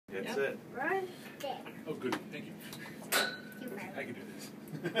That's it. Right there. Oh, good. Thank you. I can do this.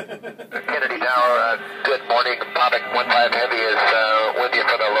 JFK Tower, good morning. Bobic 15 Heavy is with you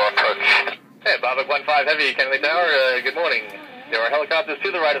for the low approach. Hey, Bobic 15 Heavy, Kennedy Tower, good morning. There are helicopters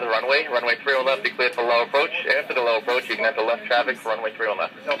to the right of the runway. Runway 3 on left, be cleared for low approach. After the low approach, you can enter left traffic for runway 3 on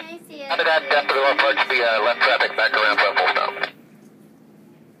left. So, after that, after the low approach, be left traffic back around for full stop.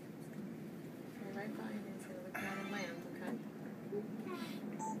 Right by and into the ground and land, okay?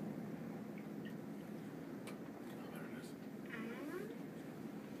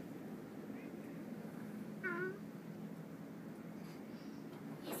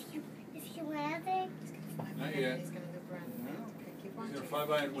 If you landing, Not yet. He's going to go ground and land. Okay, keep He's watching. going to fly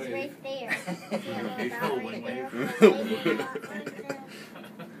by and it's wave. right there.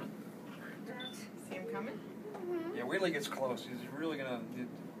 See him coming? Yeah, wait till he gets close. He's really gonna.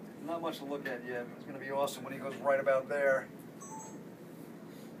 Not much to look at yet. It's gonna be awesome when he goes right about there.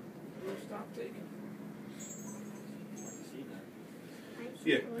 Stop taking.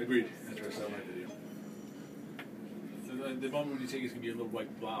 Yeah, agreed. That's what I saw in my video. So the moment when you take it's going to be a little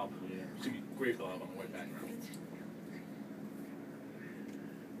white blob. Yeah. It's going to be a gray blob on the white background.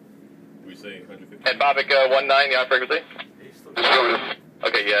 We say 150. And Bobic 19, yacht frequency.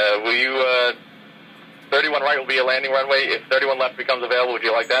 Okay, will you, 31 right will be a landing runway. If 31 left becomes available, would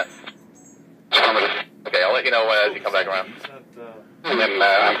you like that? Okay, I'll let you know as you come back around. And then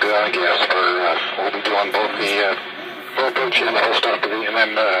I'm good, I guess, for we'll be doing both the full approach and the whole stop of the, and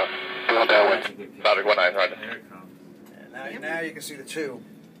then going that way. Bobic 19, right. There it comes. And now you can see the two.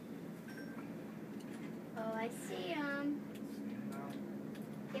 Oh, I see him.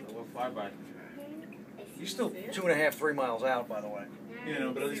 A little flyby. He's still 2.5, 3 miles out, by the way. You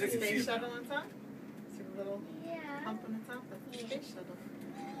know, but at least I See can the see space him. shuttle on top? See the little Yeah. pump on the top? That's the space shuttle.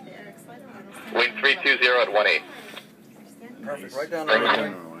 The Eric Slider model. Wind 320 at 18. Perfect, right down the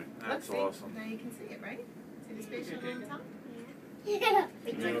runway. That's Look, see? awesome. Now you can see it, right? See the space shuttle on top? Yeah. I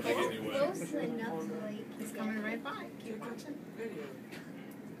don't know if I get anywhere. Close enough so like He's coming right by. Keep watching.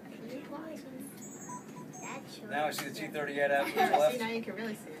 keep watching. That's short. Now I see the T-38 out to his See, left. now you can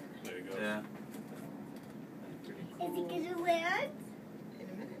really see it. There you go. Yeah. Is he gonna land? In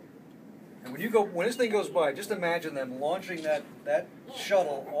a minute. And when this thing goes by, just imagine them launching that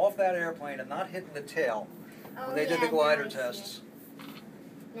shuttle off that airplane and not hitting the tail Oh, when they did yeah, the glider now I see tests.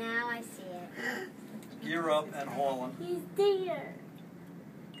 it. Now I see it. Gear up and hauling. He's there.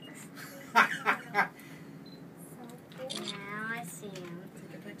 Now I see him.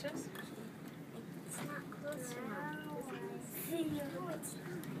 Take the pictures. It's not close enough. See him. No, it's not.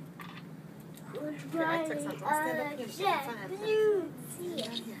 Who's Okay, I took something. Stand up here. Stand in front of it. See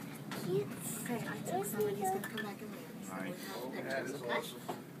it. Okay, I took some and he's going to come back and land. So Nice. we'll have That pictures, is okay? awesome.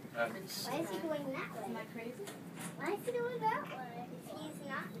 Why is he going that way? Isn't that crazy? Why is he going that way? If he's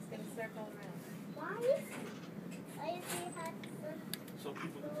not. He's going to circle around. Why is he have to? So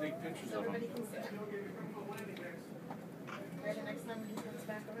people can take pictures So of everybody them. can see it. Right, the next time when he comes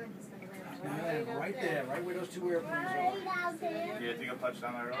back around, he's going to land Yeah, right there, right where those two airplanes are. Right out there. Do you think a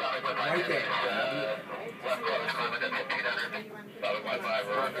touchdown there? Right there.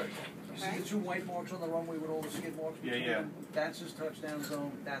 You see the two white marks on the runway with all the skid marks? Yeah, between yeah. them? That's his touchdown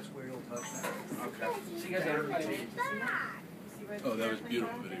zone. That's where he'll touch down. Okay. See you guys later. Oh, that was a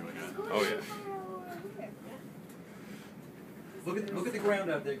beautiful video I got. Oh, yeah. Look at the ground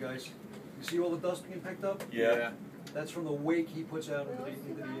out there, guys. You see all the dust being picked up? Yeah. That's from the wake he puts out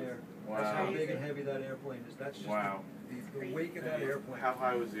into the air. That's how Wow. big and heavy that airplane is. That's just Wow. the wake of that airplane. How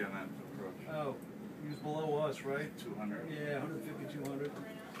high was he on that approach? Oh, he was below us, right? 200. Yeah, 150, 200.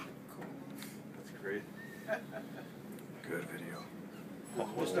 That's great. Good video.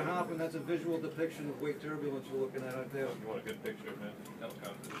 Mr. Hoffman, that's a visual depiction of wake turbulence you're looking at out there. You want a good picture of that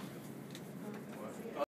helicopter?